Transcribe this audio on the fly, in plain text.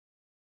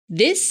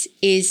This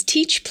is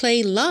Teach,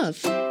 Play,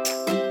 Love.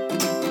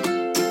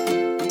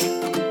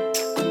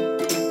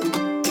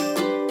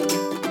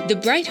 The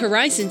Bright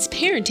Horizons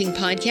Parenting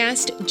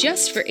Podcast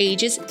just for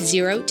ages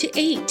 0 to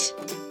 8.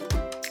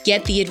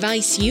 Get the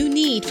advice you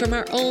need from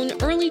our own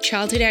early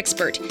childhood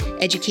expert,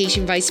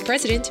 Education Vice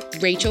President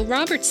Rachel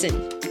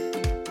Robertson.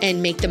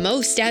 And make the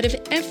most out of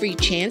every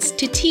chance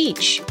to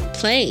teach,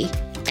 play,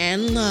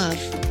 and love.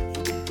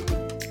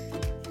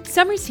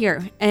 Summer's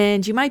here,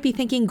 and you might be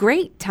thinking,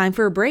 great, time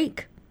for a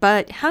break.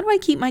 But how do I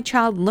keep my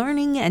child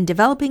learning and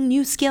developing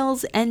new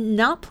skills and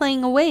not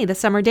playing away the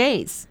summer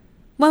days?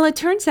 Well, it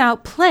turns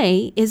out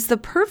play is the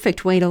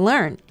perfect way to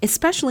learn,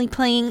 especially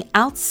playing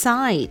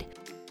outside.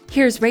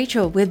 Here's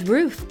Rachel with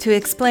Ruth to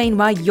explain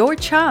why your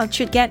child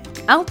should get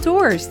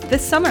outdoors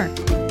this summer.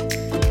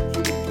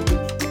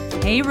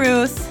 Hey,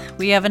 Ruth.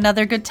 We have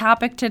another good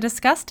topic to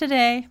discuss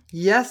today.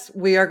 Yes,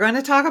 we are going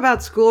to talk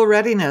about school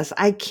readiness.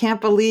 I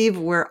can't believe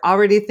we're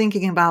already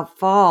thinking about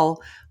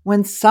fall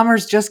when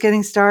summer's just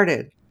getting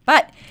started.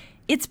 But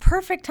it's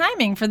perfect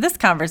timing for this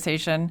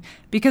conversation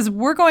because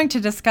we're going to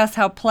discuss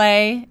how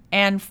play,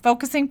 and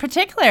focusing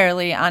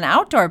particularly on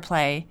outdoor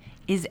play,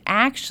 is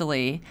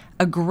actually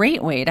a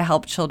great way to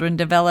help children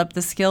develop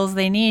the skills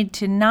they need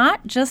to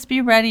not just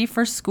be ready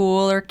for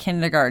school or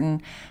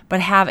kindergarten,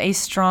 but have a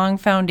strong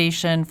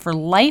foundation for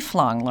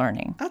lifelong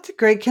learning. That's a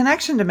great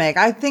connection to make.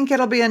 I think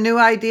it'll be a new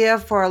idea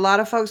for a lot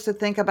of folks to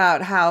think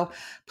about how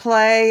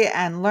play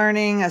and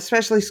learning,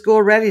 especially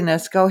school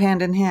readiness, go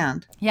hand in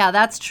hand. Yeah,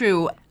 that's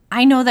true.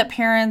 I know that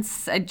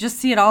parents, I just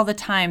see it all the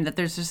time, that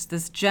there's just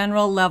this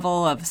general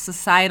level of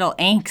societal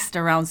angst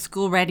around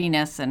school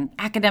readiness and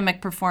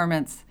academic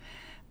performance.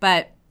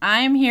 But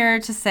I'm here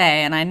to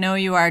say, and I know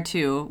you are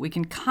too, we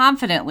can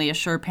confidently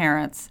assure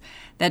parents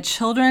that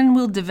children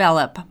will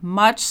develop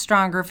much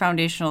stronger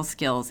foundational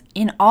skills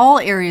in all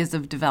areas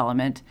of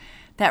development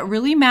that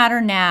really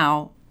matter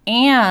now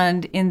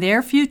and in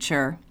their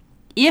future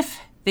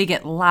if they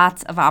get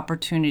lots of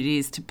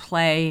opportunities to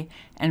play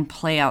and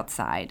play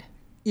outside.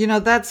 You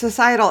know, that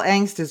societal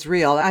angst is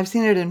real. I've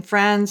seen it in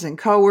friends and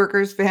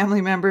coworkers,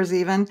 family members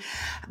even.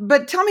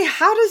 But tell me,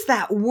 how does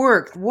that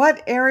work?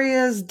 What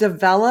areas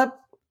develop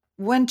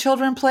when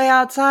children play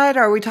outside?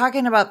 Are we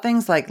talking about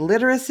things like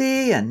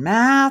literacy and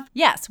math?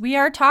 Yes, we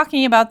are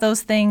talking about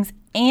those things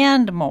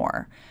and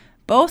more.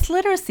 Both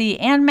literacy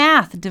and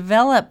math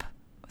develop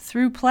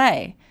through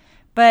play,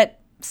 but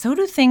so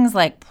do things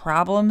like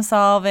problem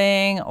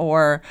solving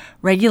or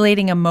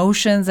regulating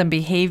emotions and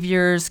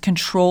behaviors,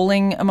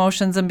 controlling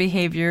emotions and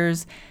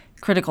behaviors,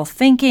 critical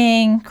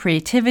thinking,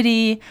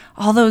 creativity,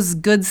 all those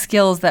good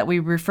skills that we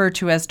refer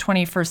to as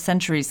 21st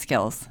century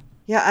skills.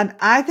 Yeah, and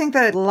I think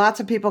that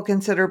lots of people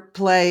consider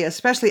play,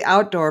 especially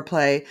outdoor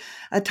play,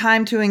 a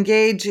time to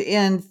engage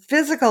in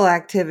physical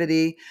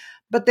activity,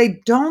 but they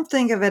don't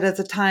think of it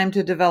as a time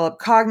to develop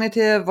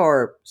cognitive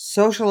or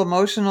social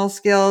emotional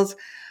skills.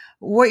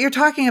 What you're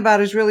talking about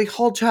is really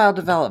whole child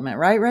development,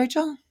 right,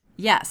 Rachel?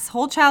 Yes,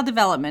 whole child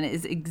development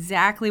is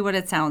exactly what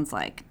it sounds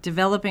like,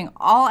 developing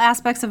all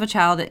aspects of a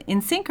child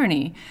in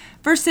synchrony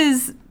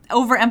versus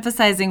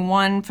overemphasizing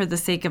one for the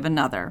sake of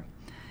another.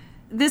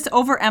 This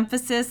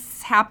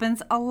overemphasis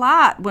happens a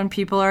lot when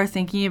people are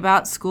thinking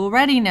about school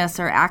readiness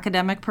or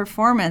academic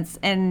performance,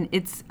 and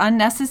it's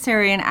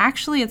unnecessary and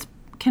actually it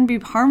can be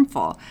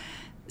harmful.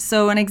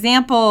 So an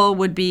example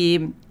would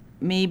be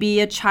maybe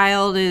a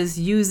child is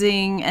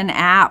using an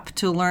app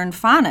to learn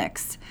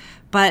phonics,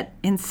 but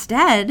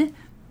instead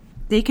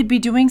they could be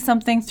doing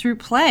something through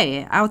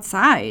play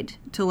outside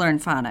to learn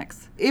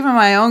phonics. Even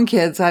my own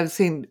kids I've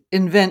seen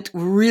invent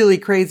really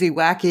crazy,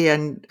 wacky,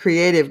 and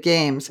creative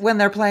games when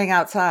they're playing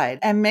outside.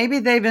 And maybe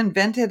they've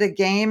invented a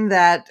game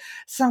that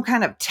some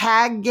kind of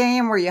tag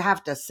game where you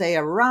have to say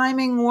a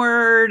rhyming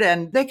word,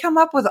 and they come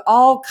up with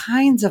all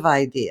kinds of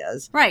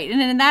ideas. Right.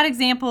 And in that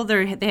example,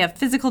 they have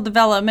physical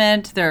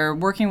development, they're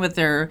working with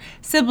their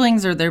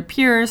siblings or their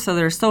peers, so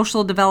there's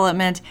social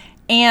development,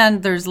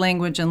 and there's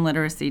language and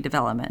literacy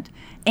development,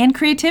 and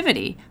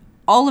creativity.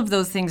 All of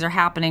those things are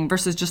happening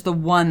versus just the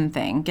one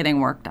thing getting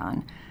worked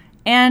on.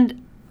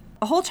 And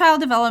whole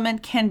child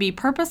development can be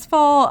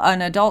purposeful,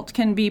 an adult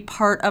can be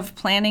part of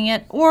planning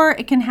it, or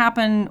it can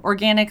happen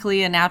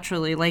organically and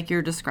naturally like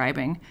you're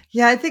describing.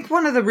 Yeah, I think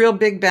one of the real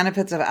big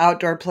benefits of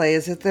outdoor play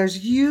is that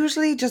there's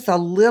usually just a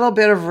little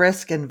bit of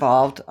risk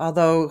involved,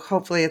 although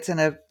hopefully it's in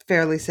a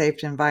fairly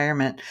safe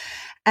environment.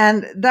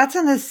 And that's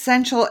an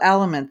essential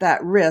element,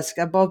 that risk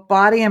of both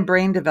body and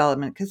brain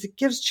development, because it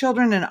gives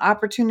children an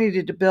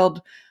opportunity to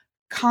build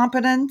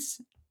competence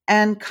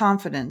and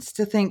confidence,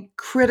 to think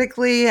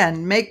critically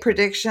and make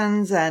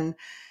predictions and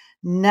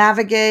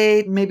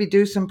navigate, maybe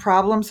do some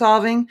problem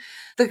solving.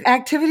 The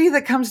activity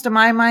that comes to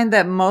my mind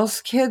that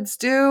most kids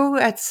do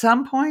at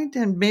some point,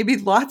 and maybe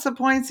lots of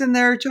points in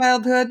their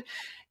childhood,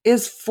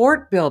 is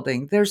fort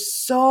building. There's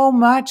so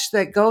much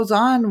that goes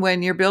on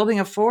when you're building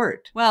a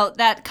fort. Well,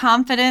 that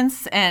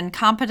confidence and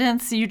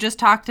competence you just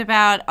talked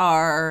about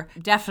are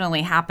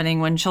definitely happening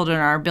when children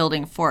are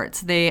building forts.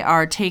 They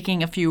are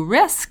taking a few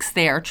risks.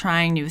 They are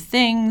trying new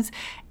things.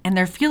 and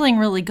they're feeling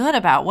really good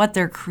about what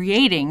they're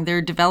creating.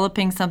 They're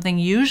developing something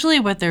usually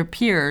with their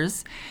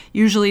peers,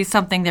 usually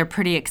something they're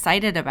pretty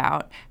excited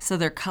about. So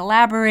they're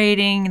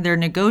collaborating, they're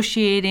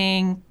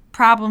negotiating,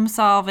 problem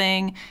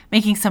solving,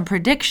 making some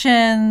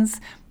predictions.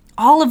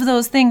 All of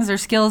those things are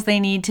skills they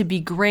need to be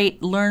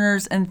great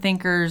learners and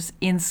thinkers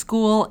in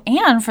school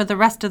and for the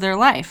rest of their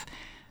life.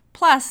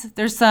 Plus,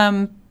 there's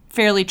some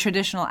fairly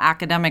traditional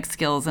academic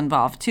skills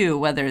involved too,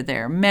 whether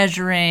they're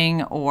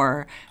measuring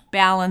or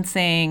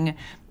balancing.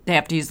 They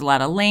have to use a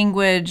lot of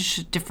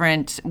language,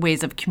 different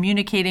ways of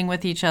communicating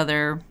with each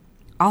other.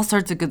 All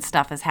sorts of good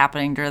stuff is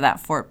happening during that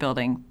fort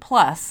building,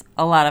 plus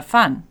a lot of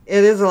fun.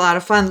 It is a lot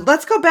of fun.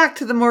 Let's go back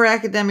to the more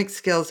academic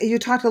skills. You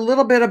talked a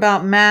little bit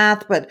about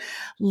math, but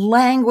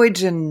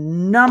language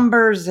and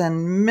numbers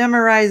and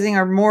memorizing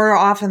are more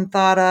often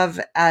thought of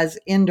as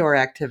indoor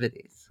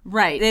activities.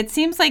 Right. It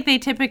seems like they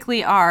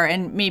typically are,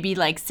 and maybe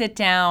like sit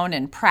down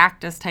and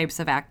practice types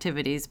of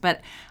activities. But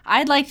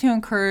I'd like to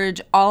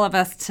encourage all of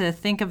us to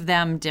think of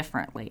them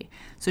differently.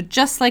 So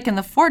just like in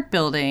the fort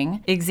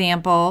building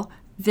example,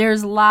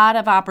 there's a lot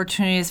of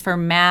opportunities for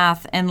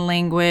math and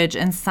language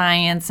and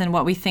science and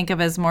what we think of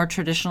as more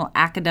traditional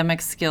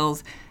academic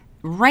skills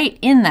right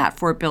in that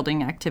fort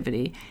building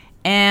activity.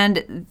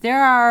 And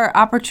there are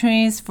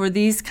opportunities for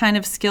these kind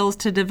of skills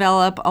to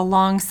develop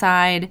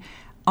alongside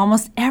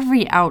almost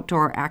every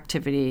outdoor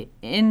activity.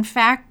 In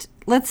fact,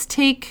 let's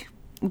take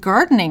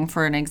gardening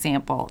for an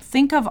example.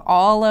 Think of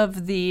all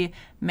of the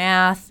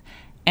math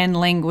and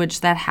language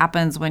that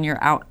happens when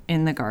you're out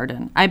in the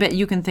garden. I bet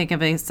you can think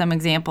of some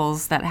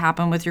examples that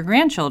happen with your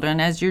grandchildren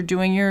as you're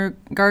doing your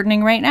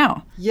gardening right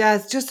now.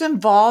 Yes, just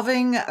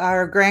involving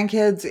our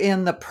grandkids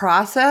in the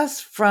process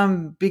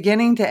from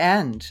beginning to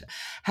end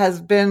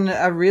has been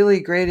a really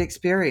great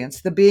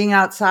experience. The being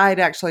outside,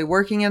 actually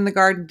working in the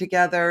garden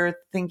together,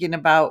 thinking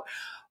about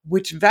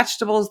which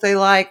vegetables they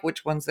like,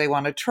 which ones they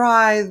want to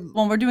try.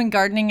 When we're doing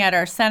gardening at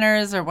our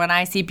centers, or when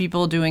I see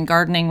people doing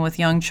gardening with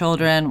young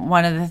children,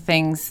 one of the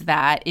things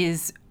that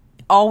is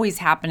always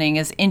happening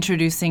is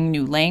introducing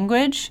new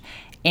language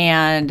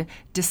and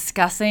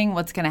discussing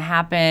what's going to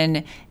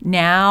happen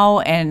now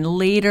and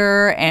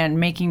later and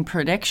making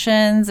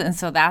predictions. And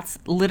so that's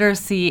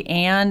literacy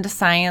and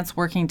science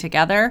working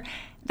together.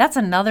 That's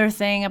another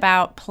thing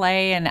about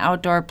play and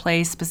outdoor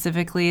play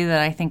specifically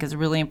that I think is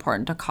really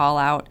important to call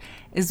out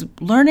is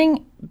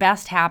learning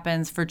best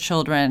happens for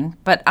children,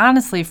 but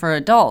honestly for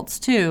adults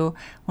too,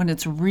 when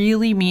it's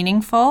really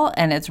meaningful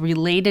and it's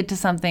related to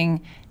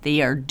something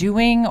they are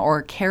doing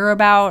or care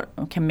about,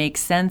 or can make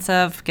sense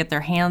of, get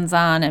their hands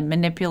on and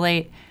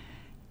manipulate.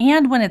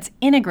 And when it's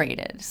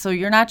integrated, so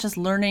you're not just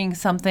learning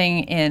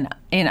something in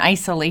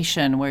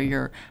isolation where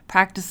you're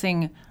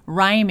practicing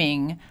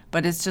rhyming,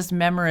 but it's just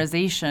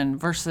memorization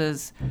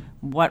versus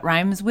what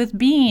rhymes with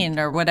bean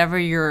or whatever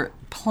you're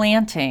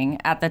planting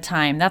at the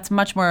time. That's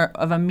much more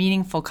of a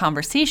meaningful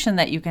conversation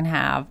that you can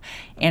have,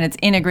 and it's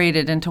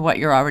integrated into what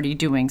you're already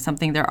doing,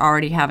 something they're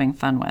already having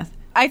fun with.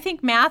 I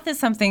think math is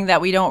something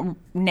that we don't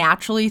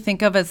naturally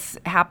think of as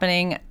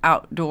happening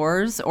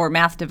outdoors or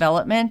math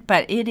development,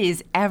 but it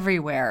is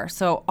everywhere.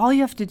 So all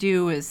you have to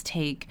do is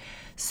take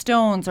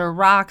stones or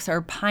rocks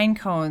or pine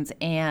cones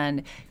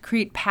and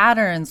create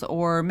patterns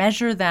or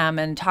measure them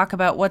and talk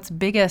about what's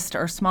biggest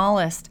or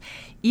smallest.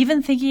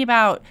 Even thinking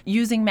about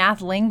using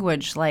math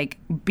language like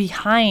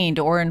behind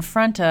or in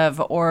front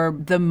of or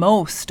the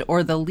most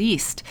or the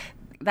least.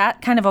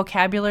 That kind of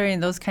vocabulary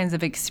and those kinds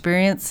of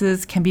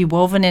experiences can be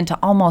woven into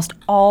almost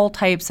all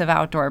types of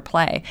outdoor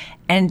play.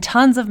 And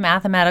tons of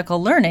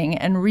mathematical learning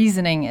and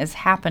reasoning is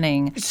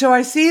happening. So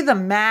I see the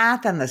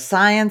math and the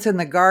science in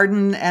the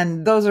garden,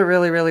 and those are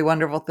really, really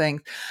wonderful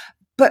things.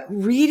 But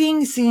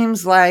reading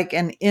seems like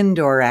an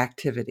indoor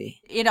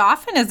activity. It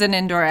often is an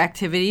indoor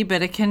activity,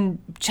 but it can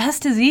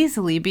just as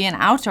easily be an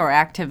outdoor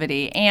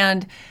activity.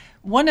 And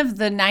one of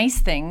the nice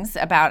things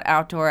about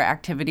outdoor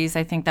activities,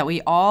 I think that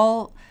we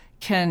all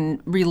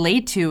can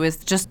relate to is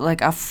just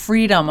like a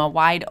freedom, a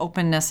wide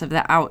openness of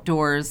the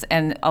outdoors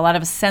and a lot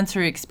of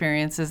sensory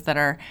experiences that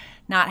are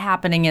not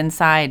happening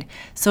inside.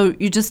 So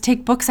you just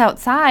take books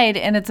outside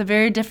and it's a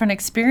very different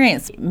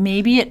experience.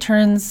 Maybe it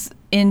turns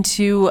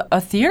into a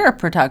theater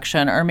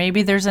production, or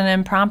maybe there's an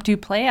impromptu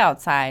play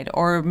outside,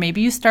 or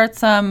maybe you start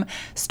some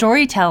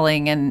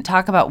storytelling and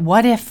talk about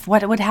what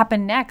would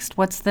happen next?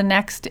 What's the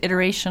next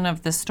iteration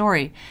of the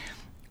story?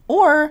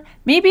 Or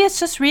maybe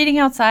it's just reading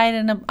outside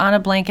on a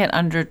blanket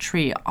under a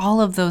tree. All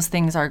of those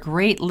things are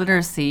great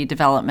literacy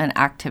development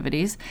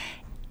activities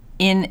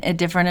in a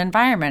different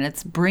environment.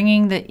 It's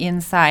bringing the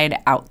inside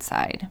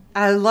outside.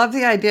 I love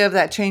the idea of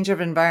that change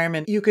of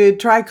environment. You could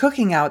try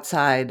cooking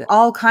outside.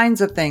 All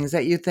kinds of things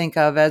that you think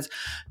of as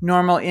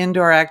normal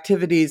indoor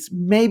activities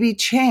may be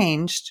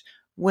changed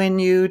when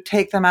you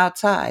take them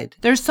outside.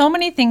 There's so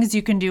many things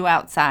you can do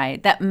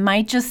outside that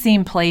might just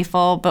seem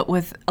playful, but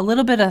with a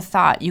little bit of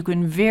thought, you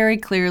can very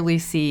clearly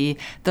see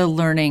the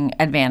learning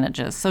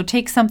advantages. So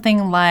take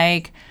something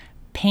like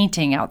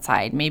painting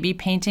outside, maybe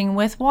painting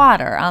with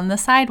water on the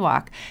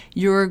sidewalk.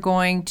 You're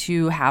going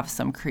to have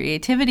some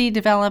creativity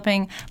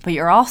developing, but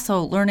you're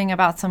also learning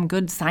about some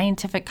good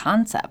scientific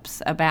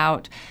concepts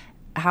about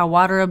how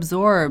water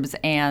absorbs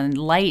and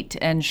light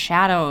and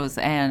shadows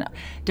and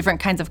different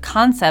kinds of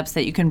concepts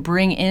that you can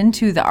bring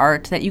into the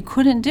art that you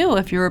couldn't do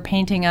if you were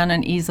painting on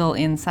an easel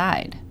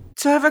inside.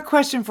 So I have a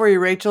question for you,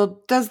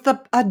 Rachel. Does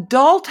the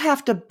adult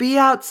have to be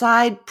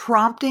outside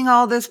prompting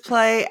all this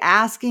play,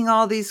 asking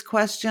all these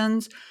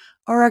questions,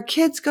 or are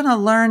kids going to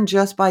learn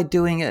just by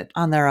doing it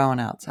on their own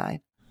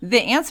outside?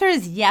 The answer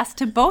is yes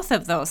to both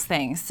of those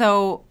things.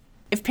 So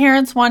if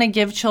parents want to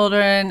give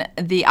children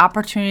the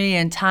opportunity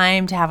and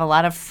time to have a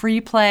lot of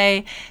free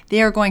play,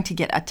 they are going to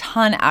get a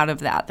ton out of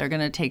that. They're going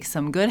to take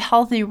some good,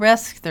 healthy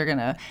risks. They're going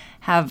to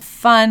have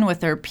fun with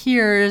their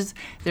peers.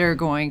 They're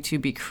going to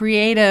be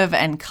creative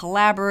and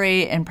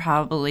collaborate and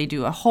probably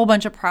do a whole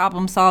bunch of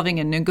problem solving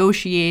and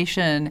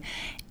negotiation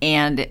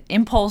and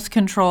impulse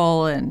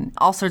control and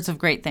all sorts of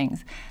great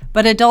things.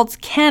 But adults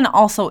can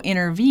also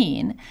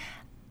intervene,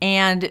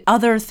 and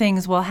other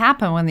things will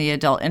happen when the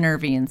adult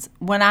intervenes.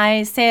 When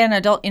I say an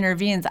adult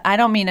intervenes, I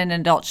don't mean an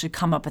adult should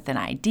come up with an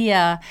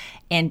idea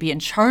and be in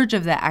charge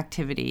of that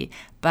activity.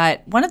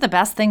 But one of the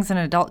best things an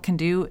adult can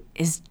do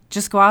is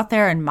just go out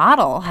there and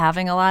model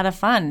having a lot of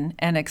fun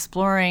and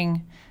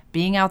exploring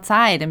being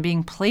outside and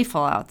being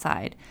playful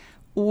outside.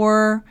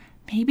 Or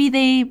maybe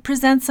they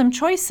present some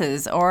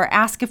choices or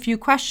ask a few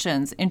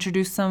questions,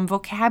 introduce some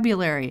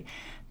vocabulary.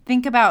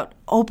 Think about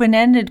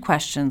open-ended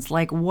questions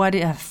like what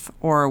if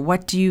or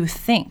what do you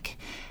think,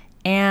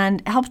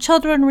 and help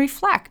children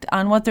reflect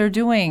on what they're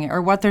doing or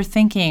what they're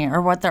thinking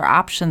or what their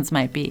options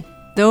might be.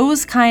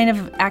 Those kind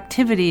of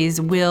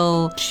activities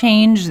will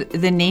change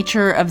the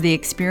nature of the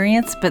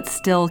experience but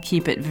still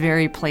keep it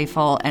very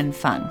playful and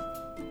fun.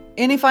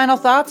 Any final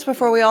thoughts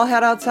before we all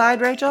head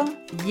outside, Rachel?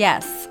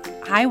 Yes,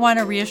 I want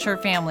to reassure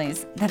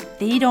families that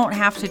they don't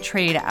have to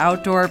trade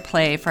outdoor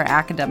play for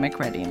academic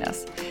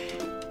readiness.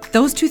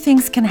 Those two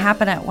things can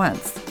happen at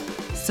once.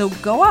 So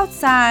go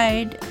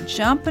outside,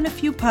 jump in a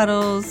few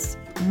puddles,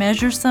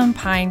 measure some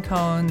pine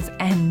cones,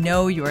 and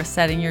know you are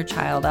setting your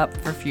child up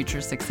for future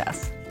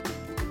success.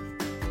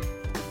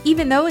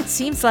 Even though it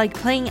seems like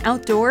playing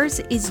outdoors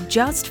is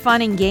just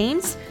fun and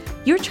games,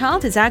 your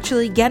child is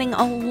actually getting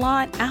a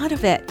lot out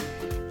of it.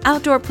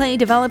 Outdoor play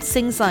develops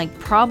things like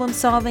problem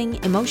solving,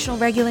 emotional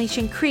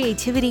regulation,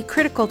 creativity,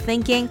 critical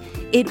thinking.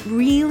 It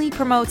really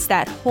promotes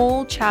that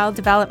whole child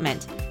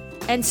development.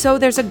 And so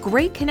there's a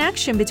great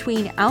connection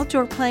between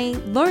outdoor play,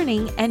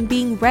 learning, and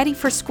being ready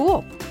for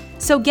school.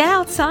 So get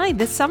outside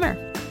this summer.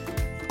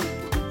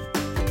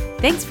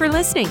 Thanks for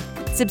listening.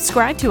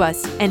 Subscribe to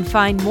us and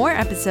find more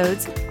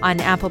episodes on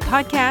Apple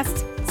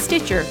Podcasts,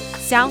 Stitcher,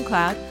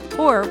 SoundCloud,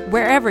 or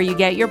wherever you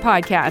get your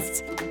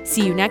podcasts.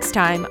 See you next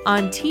time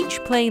on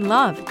Teach, Play,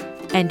 Love,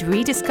 and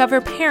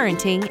rediscover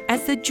parenting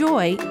as the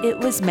joy it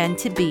was meant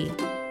to be.